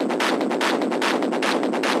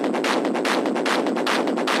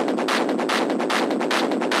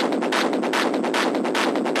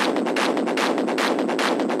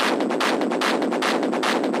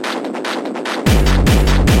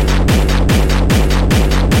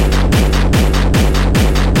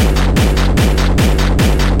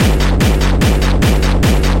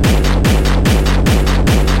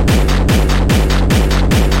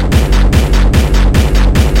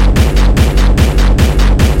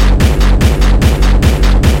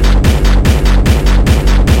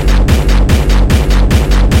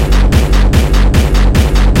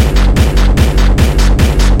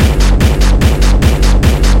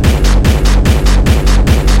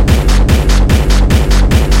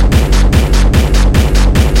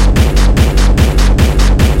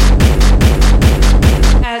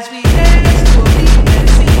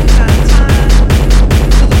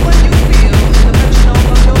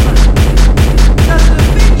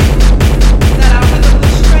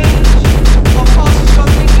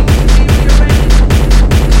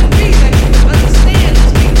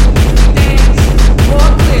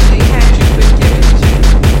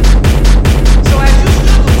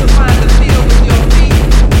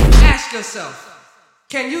yourself,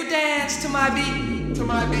 can you dance to my beat? To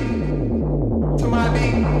my beat, to my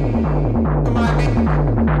beat, to my beat,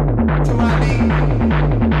 to my beat,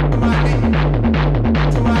 to my beat,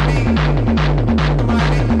 to my beat, to my beat, to my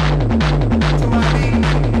beat, to my beat,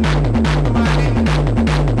 to my beat,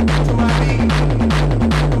 to my beat,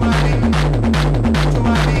 to my beat, to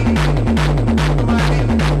my beat, to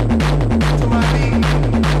my beat,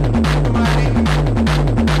 to my beat,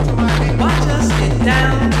 to my beat. Watch us get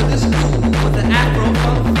down to this groove with the Afro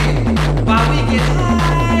funk feel, while we get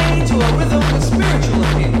high to a rhythm with spiritual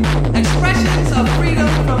appeal. Expressions of freedom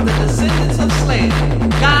from the descendants of slaves.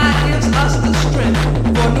 God gives us the strength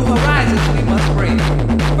for new horizons we must break.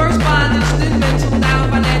 First bondage, then mental, now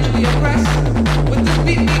financially oppressed. With this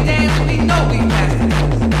beat we dance, we know we passed the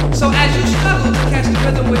test. So as you struggle to catch the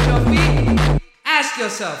rhythm with your feet, ask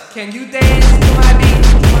yourself, can you dance to my beat?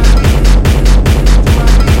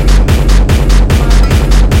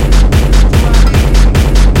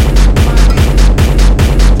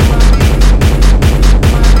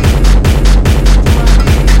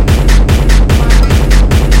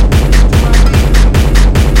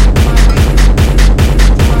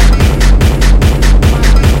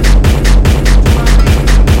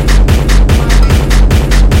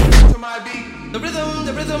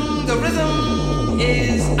 The rhythm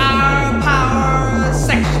is our power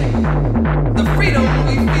section. The freedom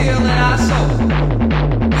we feel in our soul.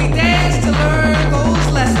 We dance to learn those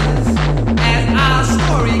lessons as our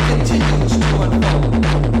story continues to unfold.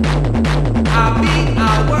 Our beat,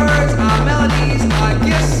 our words, our melodies, our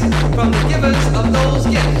gifts from the givers of those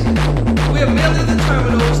gifts. We're merely the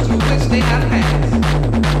terminals through which they have passed.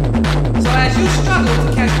 So as you struggle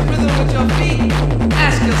to catch the rhythm with your feet,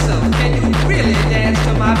 ask yourself, can you really dance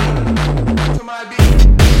to my beat? To my beat,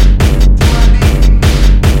 to my beat,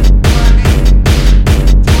 to my beat,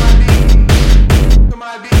 to my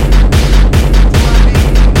beat, to my beat, to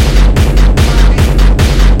my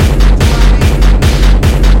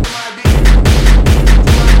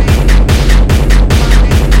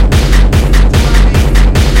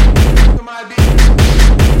beat, to my beat, to my beat.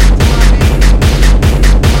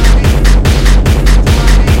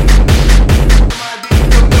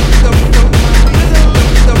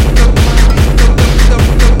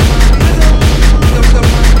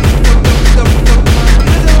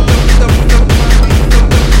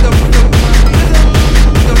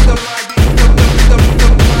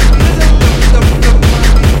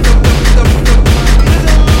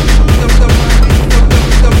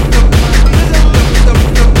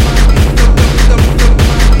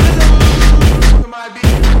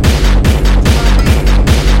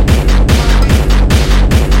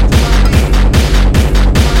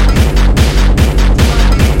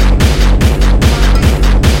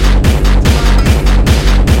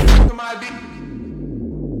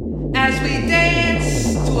 As we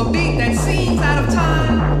dance to a beat that seems out of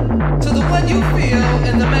time, to the one you feel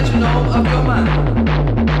in the metronome of your mind.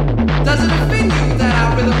 Does it offend you that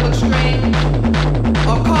our rhythm looks strange,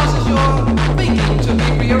 or causes your thinking to